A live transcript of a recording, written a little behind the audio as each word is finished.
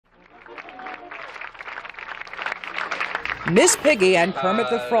Miss Piggy and Kermit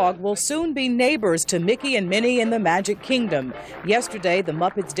the Frog will soon be neighbors to Mickey and Minnie in the Magic Kingdom. Yesterday, the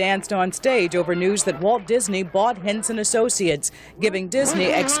Muppets danced on stage over news that Walt Disney bought Henson Associates, giving Disney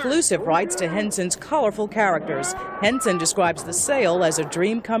exclusive rights to Henson's colorful characters. Henson describes the sale as a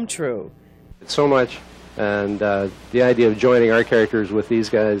dream come true. It's so much, and the idea of joining our characters with these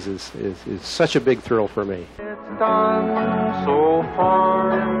guys is such a big thrill for me. It's done so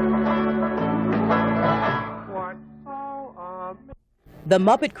far. The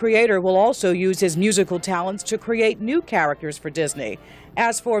Muppet creator will also use his musical talents to create new characters for Disney.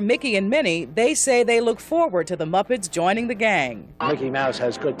 As for Mickey and Minnie, they say they look forward to the Muppets joining the gang. Mickey Mouse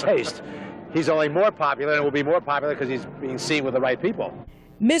has good taste. He's only more popular and will be more popular because he's being seen with the right people.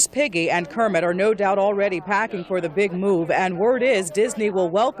 Miss Piggy and Kermit are no doubt already packing for the big move, and word is Disney will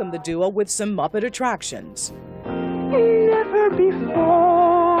welcome the duo with some Muppet attractions. Never before